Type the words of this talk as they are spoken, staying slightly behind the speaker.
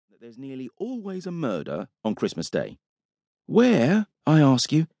there's nearly always a murder on Christmas Day. Where, I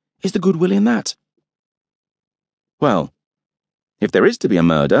ask you, is the goodwill in that? Well, if there is to be a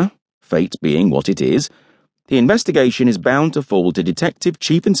murder, fate being what it is, the investigation is bound to fall to Detective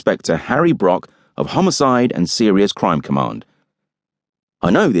Chief Inspector Harry Brock of Homicide and Serious Crime Command.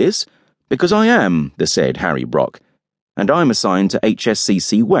 I know this because I am the said Harry Brock, and I'm assigned to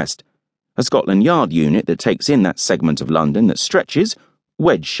HSCC West, a Scotland Yard unit that takes in that segment of London that stretches,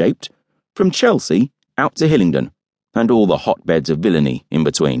 wedge-shaped, from Chelsea out to Hillingdon, and all the hotbeds of villainy in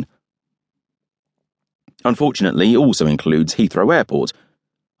between. Unfortunately, it also includes Heathrow Airport,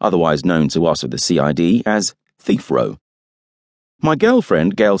 otherwise known to us of the CID as Thief Row. My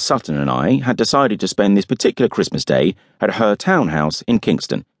girlfriend, Gail Sutton, and I had decided to spend this particular Christmas Day at her townhouse in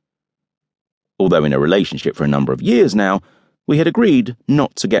Kingston. Although in a relationship for a number of years now, we had agreed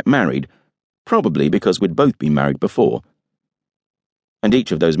not to get married, probably because we'd both been married before. And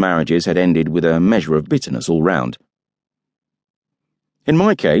each of those marriages had ended with a measure of bitterness all round. In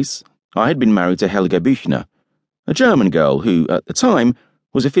my case, I had been married to Helga Büchner, a German girl who, at the time,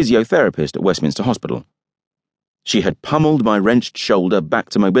 was a physiotherapist at Westminster Hospital. She had pummeled my wrenched shoulder back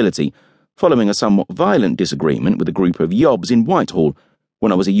to mobility, following a somewhat violent disagreement with a group of yobs in Whitehall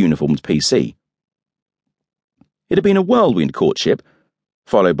when I was a uniformed PC. It had been a whirlwind courtship,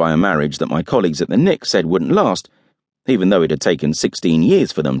 followed by a marriage that my colleagues at the Nick said wouldn't last, even though it had taken 16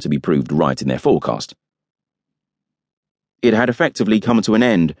 years for them to be proved right in their forecast. It had effectively come to an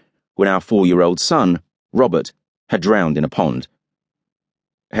end when our 4-year-old son, Robert, had drowned in a pond.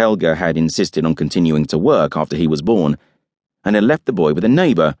 Helga had insisted on continuing to work after he was born, and had left the boy with a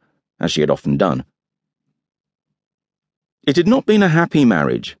neighbour, as she had often done. It had not been a happy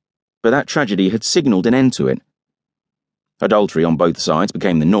marriage, but that tragedy had signalled an end to it. Adultery on both sides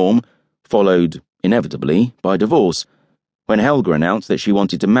became the norm, followed, inevitably, by divorce, when Helga announced that she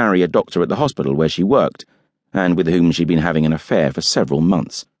wanted to marry a doctor at the hospital where she worked, and with whom she'd been having an affair for several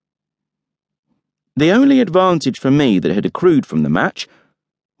months. The only advantage for me that had accrued from the match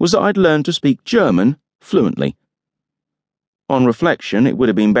was that I'd learned to speak German fluently. On reflection, it would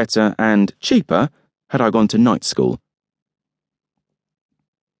have been better and cheaper had I gone to night school.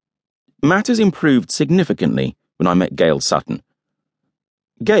 Matters improved significantly when I met Gail Sutton.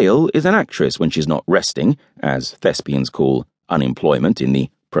 Gail is an actress when she's not resting, as thespians call unemployment in the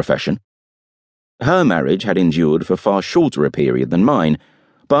profession. Her marriage had endured for far shorter a period than mine,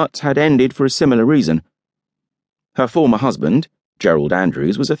 but had ended for a similar reason. Her former husband, Gerald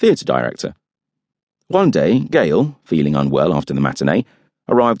Andrews, was a theatre director. One day, Gail, feeling unwell after the matinee,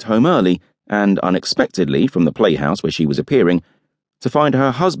 arrived home early and unexpectedly from the playhouse where she was appearing to find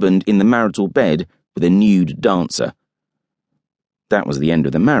her husband in the marital bed with a nude dancer. That was the end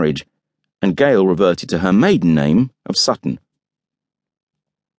of the marriage, and Gail reverted to her maiden name of Sutton.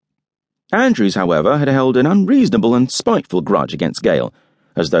 Andrews, however, had held an unreasonable and spiteful grudge against Gail,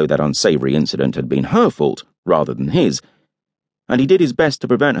 as though that unsavoury incident had been her fault rather than his, and he did his best to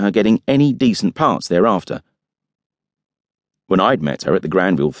prevent her getting any decent parts thereafter. When I'd met her at the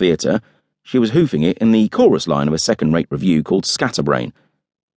Granville Theatre, she was hoofing it in the chorus line of a second-rate revue called Scatterbrain,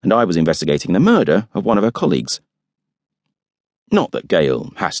 and I was investigating the murder of one of her colleagues. Not that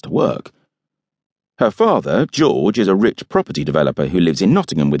Gail has to work. Her father, George, is a rich property developer who lives in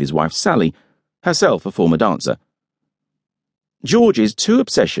Nottingham with his wife Sally, herself a former dancer. George's two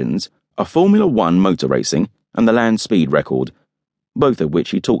obsessions are Formula One motor racing and the land speed record, both of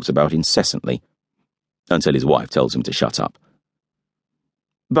which he talks about incessantly, until his wife tells him to shut up.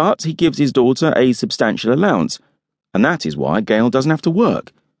 But he gives his daughter a substantial allowance, and that is why Gail doesn't have to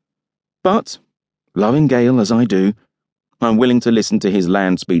work. But, loving Gail as I do, I'm willing to listen to his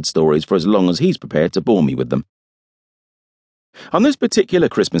land speed stories for as long as he's prepared to bore me with them. On this particular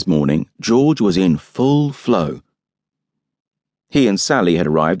Christmas morning, George was in full flow. He and Sally had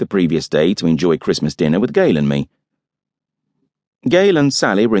arrived the previous day to enjoy Christmas dinner with Gail and me. Gail and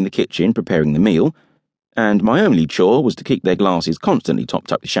Sally were in the kitchen preparing the meal, and my only chore was to keep their glasses constantly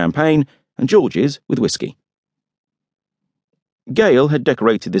topped up with champagne and George's with whiskey. Gail had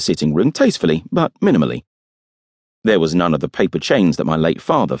decorated the sitting room tastefully, but minimally. There was none of the paper chains that my late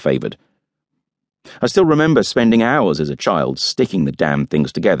father favoured. I still remember spending hours as a child sticking the damn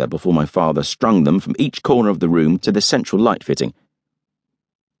things together before my father strung them from each corner of the room to the central light fitting.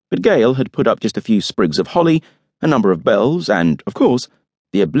 But Gail had put up just a few sprigs of holly, a number of bells, and, of course,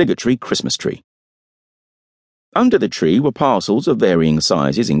 the obligatory Christmas tree. Under the tree were parcels of varying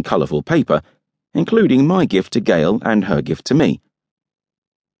sizes in colourful paper, including my gift to Gail and her gift to me.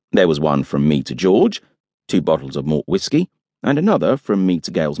 There was one from me to George, 2 bottles of malt whiskey, and another from me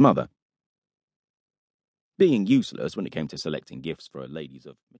to Gail's mother. Being useless when it came to selecting gifts for ladies of